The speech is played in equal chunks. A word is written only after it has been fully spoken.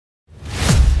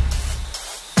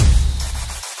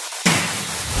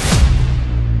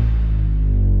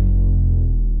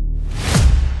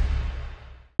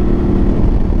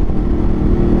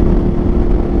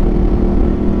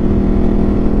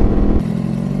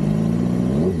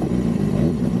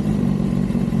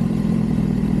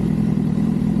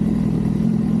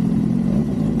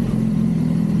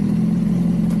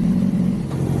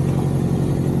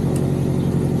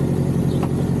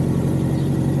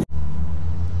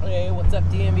What's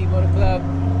up, DMV Motor Club?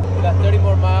 We got 30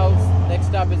 more miles. Next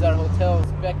stop is our hotel.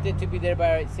 Expected to be there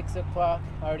by 6 o'clock.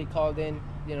 I already called in,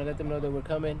 let them know that we're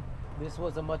coming. This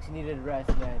was a much needed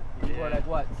rest, man. We were like,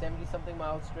 what, 70 something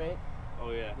miles straight?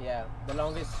 Oh yeah. Yeah, the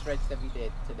longest stretch that we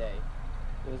did today.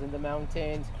 It was in the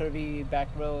mountains, curvy back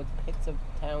roads, hits of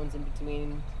towns in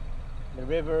between, the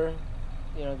river.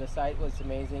 The site was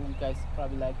amazing. You guys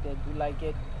probably liked it. Do like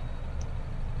it.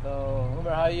 So,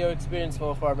 Umar, how your experience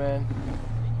so far, man?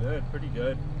 Pretty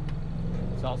good.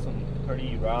 Saw some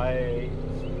pretty rides,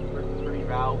 pretty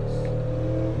routes,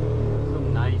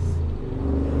 some nice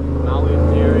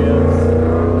mountain areas.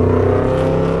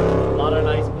 A lot of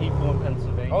nice people in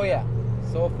Pennsylvania. Oh yeah.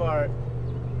 So far,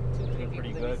 2-3 people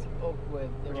pretty that good. we spoke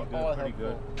with, they were all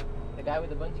helpful. The guy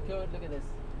with the bungee cord, look at this.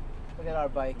 Look at our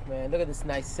bike, man. Look at this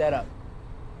nice setup.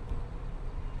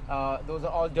 Those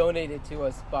are all donated to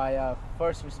us by a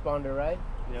first responder, right?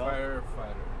 Yeah.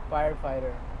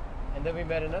 Firefighter. And then we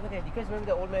met another guy. Do you guys remember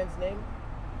the old man's name?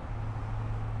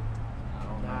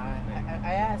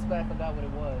 I asked, but I forgot what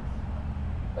it was.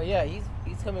 But yeah, he's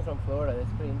coming from Florida. That's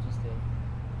pretty interesting.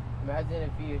 Imagine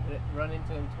if you run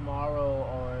into him tomorrow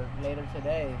or later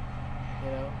today.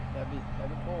 That'd be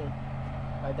cool.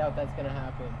 I doubt that's gonna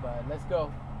happen, but let's go.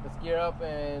 Let's gear up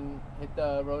and hit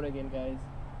the road again, guys.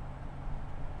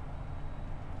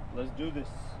 Let's do this.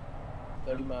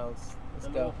 30 miles. Let's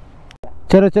go.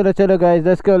 Chalo guys,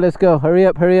 let's go. Hurry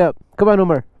up. Come on,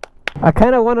 Umar. I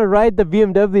kind of want to ride the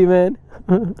BMW, man.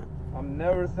 I'm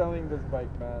never selling this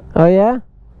bike, man. Oh yeah?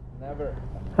 Never.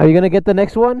 Are you gonna get the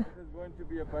next one? This is going to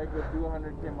be a bike with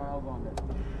 200k miles on it.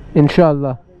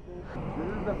 Inshallah. This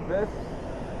is the best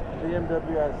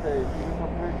BMW I say. Even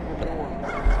compared to the new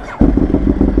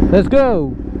one. Let's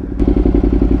go.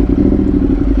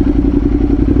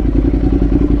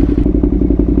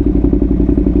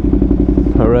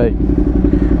 Alright,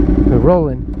 we're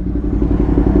rolling.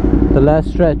 The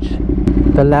last stretch,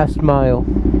 the last mile.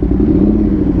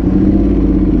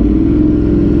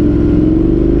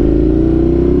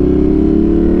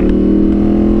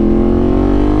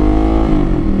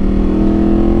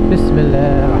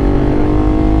 Bismillah ar-Rahman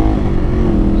ar-Rahim.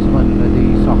 Subhanalladhi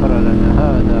sakhara lana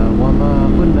hadha wa ma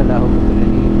kunna lahu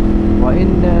muqrinin wa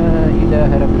inna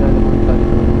ilaha rabbina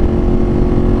lamunqalibun.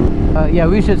 Yeah,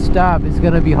 we should stop. It's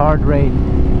gonna be hard rain.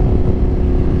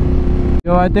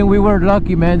 Yo, I think we were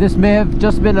lucky, man. This may have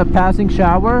just been a passing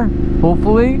shower.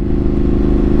 Hopefully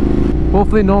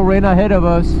no rain ahead of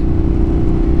us.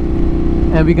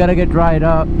 And we gotta get dry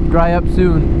up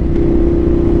soon.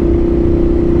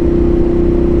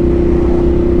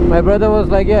 My brother was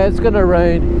like, yeah, it's gonna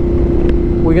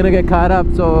rain. We're gonna get caught up.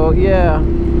 So yeah,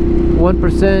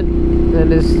 1%,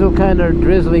 and it's still kind of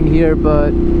drizzling here,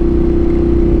 but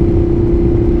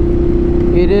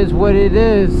it is what it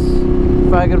is.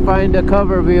 If I can find a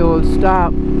cover, we will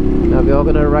stop. Now we're all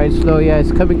gonna ride slow. Yeah,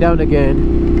 it's coming down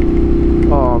again.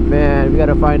 Oh man, we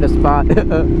gotta find a spot.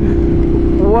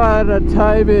 What a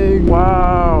timing!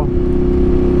 Wow.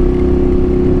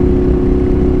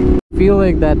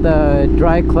 Feeling that the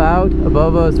dry cloud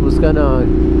above us was gonna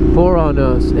pour on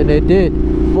us, and it did.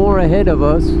 More ahead of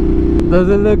us.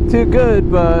 Doesn't look too good,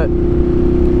 but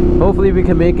hopefully we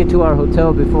can make it to our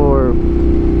hotel before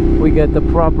we get the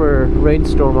proper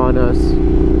rainstorm on us.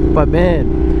 But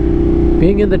man,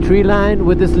 being in the tree line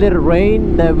with this little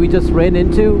rain that we just ran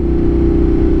into,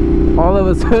 all of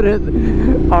a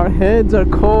sudden our hands are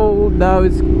cold. Now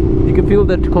you can feel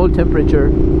the cold temperature.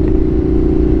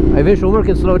 I wish Umar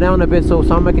can slow down a bit so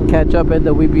Sama can catch up and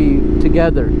that we be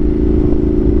together.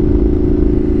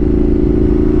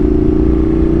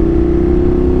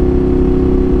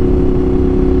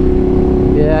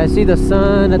 I see the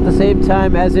sun at the same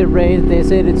time as it rains. They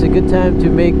said it's a good time to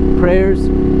make prayers,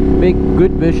 make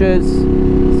good wishes.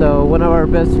 So one of our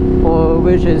best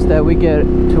wishes that we get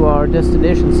to our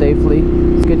destination safely.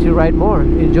 Let's get to ride more,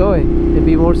 enjoy, and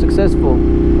be more successful.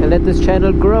 And let this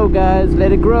channel grow, guys.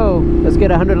 Let it grow. Let's get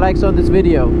 100 likes on this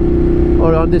video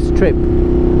or on this trip.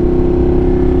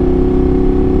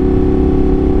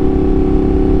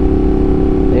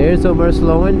 There's Umar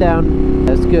slowing down.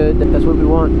 That's good. That's what we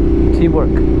want. Teamwork.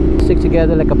 Stick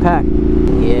together like a pack.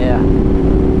 Yeah.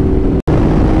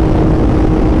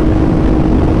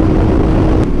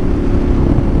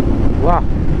 वाह,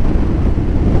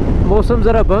 मौसम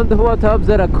ज़रा बंद हुआ था, अब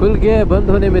ज़रा खुल गया. बंद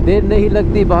होने में देर नहीं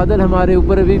लगती. बादल हमारे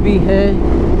ऊपर अभी भी हैं.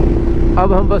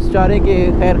 अब हम बस चाह रहे हैं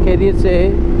कि खैर खैरियत से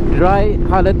ड्राई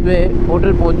हालत में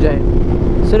होटल पहुंच जाएं.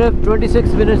 सिर्फ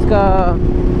 26 मिनट्स का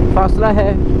फासला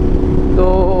है, तो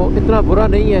इतना बुरा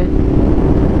नहीं है.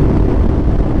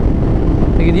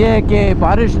 लेकिन यह है कि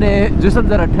बारिश ने जिस्म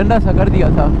ज़रा ठंडा सा कर दिया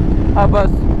था. अब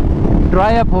बस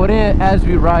ड्राई अप हो रहे हैं एज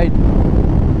वी राइड.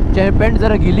 चाहे पेंट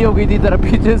ज़रा गीली हो गई थी, ज़रा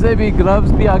पीछे से भी,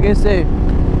 ग्लव्स भी आगे से।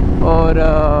 और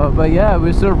भैया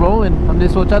विस्टर रोलिंग, हमने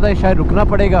सोचा था शायद रुकना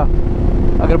पड़ेगा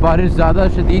अगर बारिश ज़्यादा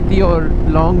शदीद थी और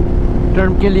लॉन्ग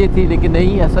टर्म के लिए थी, लेकिन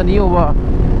नहीं, ऐसा नहीं हुआ।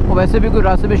 और वैसे भी कोई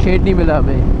रास्ते में शेड नहीं मिला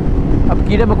हमें। अब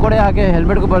कीड़े मकोड़े आगे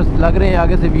हेलमेट को बस लग रहे हैं,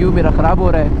 आगे से व्यू मेरा ख़राब हो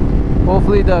रहा है।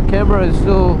 Hopefully the camera is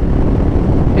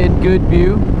still in good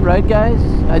view, right guys?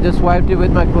 I just wiped it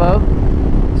with my glove,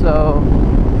 सो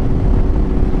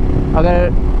अगर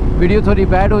वीडियो थोड़ी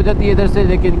बैड हो जाती है इधर से,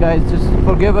 लेकिन guys just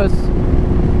forgive us,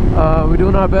 we're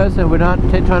doing our best and we're not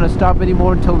trying to stop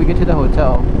anymore until we get to the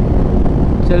hotel.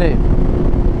 चले।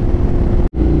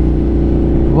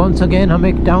 Once again हम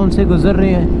एक टाउन से गुजर रहे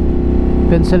हैं,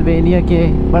 पेंसिल्वेनिया के।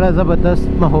 बड़ा ज़बरदस्त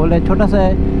माहौल है, छोटा सा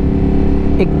है,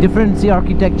 एक डिफरेंट सी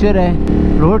आर्किटेक्चर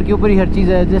है, रोड के ऊपर ही हर चीज़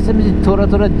है। जैसे मुझे थोड़ा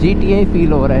थोड़ा GTA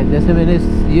फील हो रहा है, जैसे मैंने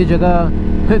ये जगह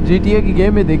GTA की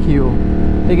गेम में देखी हो,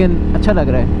 लेकिन अच्छा लग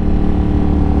रहा है।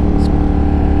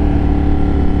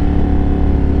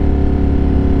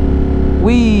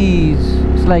 Wheeze,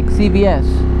 it's like CVS.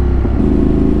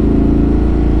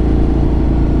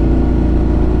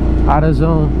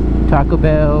 AutoZone, Taco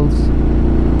Bell's.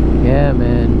 Yeah,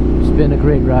 man, it's been a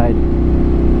great ride.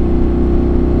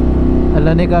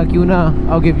 Allah ne kaha kyun na,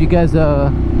 I'll give you guys a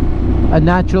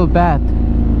natural bath.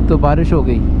 तो बारिश हो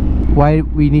गई. Why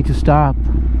we need to stop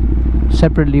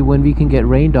separately when we can get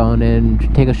rained on and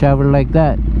take a shower like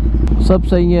that?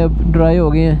 सब सही है, अब dry हो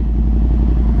गए हैं।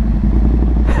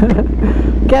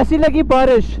 कैसी लगी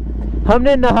बारिश?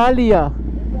 हमने नहा लिया।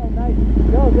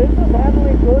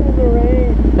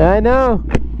 I know.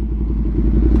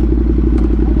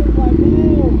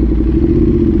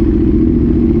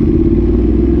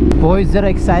 बॉयज ज़रा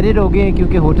एक्साइटेड हो गए हैं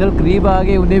क्योंकि होटल करीब आ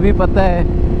गए, उन्हें भी पता है।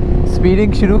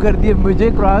 स्पीडिंग शुरू कर दी, मुझे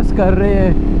क्रॉस कर रहे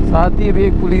हैं, साथ ही अभी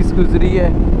एक पुलिस गुजरी है,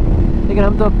 लेकिन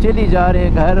हम तो अब चल ही जा रहे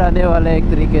हैं। घर आने वाला है एक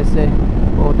तरीके से,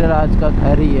 होटल आज का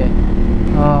घर ही है।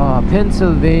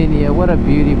 Pennsylvania, what a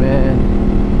beauty, man.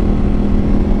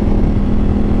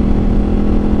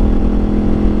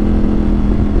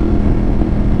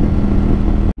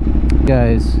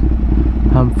 Guys,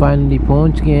 हम finally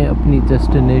पहुंच गए हैं अपनी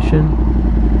destination.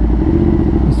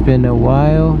 It's been a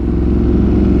while,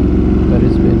 but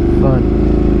it's been fun.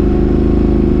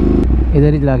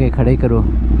 इधर ही लाके खड़े करो।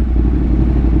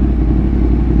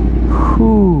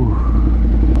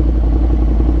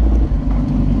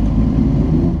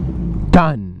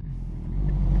 Done.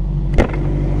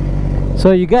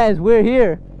 So you guys, we're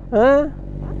here, huh?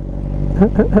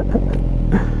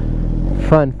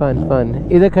 Fun.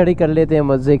 इधर खड़ी कर लेते हैं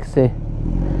मज़े से।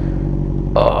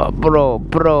 ब्रो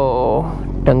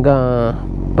टंगा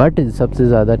बट सबसे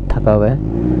ज़्यादा थका हुआ है,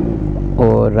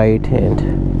 और राइट हैंड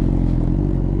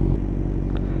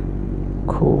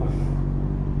खो।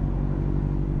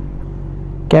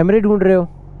 कैमरे ढूंढ रहे हो?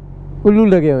 उल्लू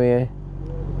लगे हुए हैं।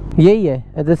 यही है,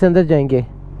 इधर से अंदर जाएंगे,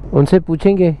 उनसे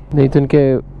पूछेंगे, नहीं तो उनके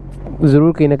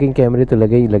ज़रूर कहीं ना कहीं कैमरे तो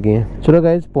लगे हैं। चलो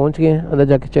गाइस, पहुंच गए हैं, अंदर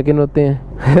जाके चेक इन होते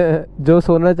हैं। जो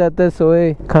सोना चाहता है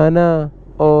सोए, खाना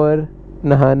और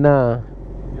नहाना।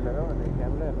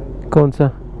 कौन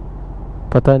सा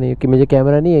पता नहीं, कि मुझे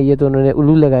कैमरा नहीं है, ये तो उन्होंने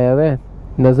उल्लू लगाया हुआ है,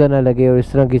 नज़र ना लगे और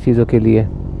इस तरह की चीज़ों के लिए।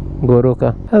 गोरों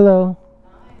का hello.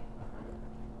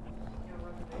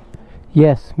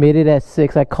 Yes, made it at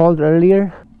 6. I called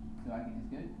earlier.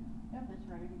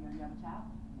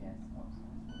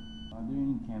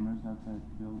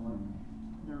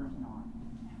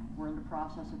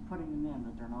 Process of putting them in,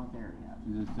 but they're not there yet.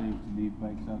 Is it safe to leave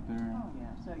bikes out there? Oh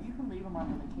yeah, so you can leave them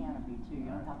under the canopy too.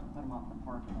 You don't have to put them up in the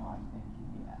parking lot.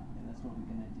 Yeah, that's what we're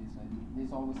gonna do. So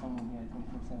there's always someone here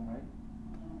 24/7, right?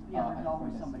 Yeah, there's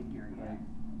always somebody here. Yeah.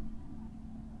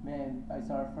 Man, it's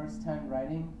our first time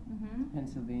riding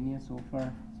Pennsylvania so far.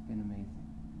 It's been amazing.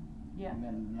 Yeah. We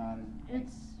met a lot of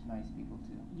nice people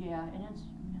too. Yeah, and it's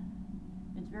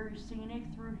very scenic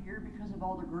through here because of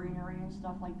all the greenery and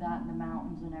stuff like that, and the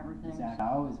mountains and everything. Exactly. I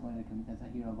always wanted to come because I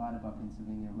hear a lot about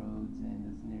Pennsylvania roads and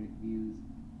the scenic views,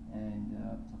 and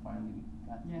so finally we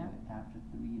got to it after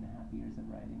 3.5 years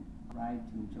of riding. Ride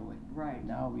to enjoy it. Right.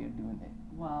 Now we are doing it.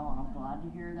 Well, I'm glad to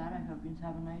hear that. I hope you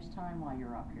have a nice time while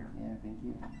you're up here. Yeah, thank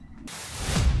you.